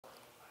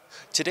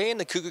Today in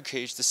the Cougar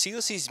Cage, the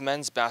COC's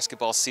men's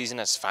basketball season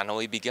has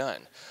finally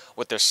begun.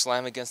 With their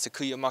slam against the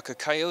Cuyamaca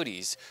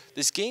Coyotes,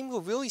 this game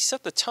will really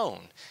set the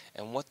tone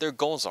and what their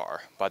goals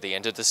are by the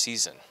end of the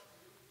season.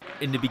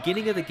 In the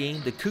beginning of the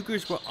game, the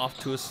Cougars were off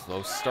to a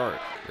slow start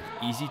with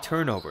easy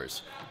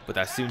turnovers, but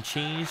that soon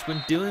changed when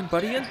Dylan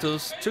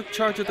Barrientos took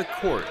charge of the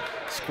court,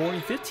 scoring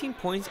 15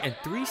 points and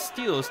 3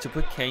 steals to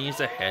put Canyons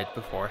ahead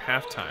before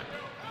halftime.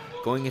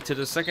 Going into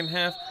the second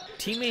half,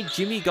 teammate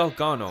Jimmy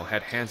Galgano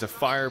had hands of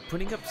fire,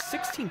 putting up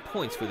 16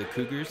 points for the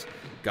Cougars.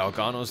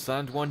 Galgano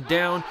slammed one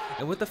down,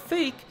 and with a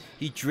fake,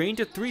 he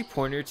drained a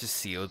three-pointer to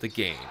seal the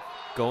game.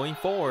 Going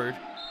forward,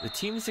 the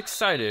team is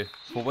excited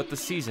for what the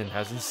season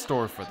has in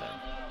store for them.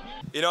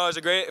 You know, it was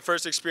a great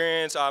first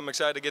experience. I'm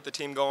excited to get the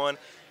team going,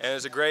 and it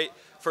was a great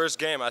first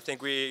game. I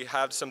think we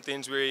have some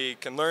things we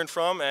can learn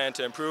from and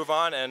to improve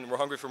on, and we're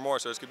hungry for more,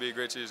 so it's going to be a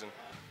great season.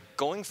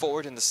 Going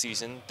forward in the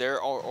season, there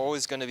are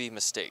always going to be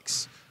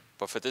mistakes.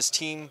 But for this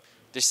team,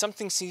 there's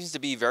something seems to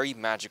be very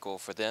magical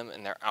for them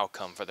and their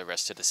outcome for the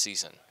rest of the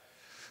season.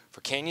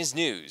 For Canyons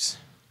News,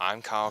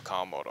 I'm Kyle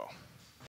Kawamoto.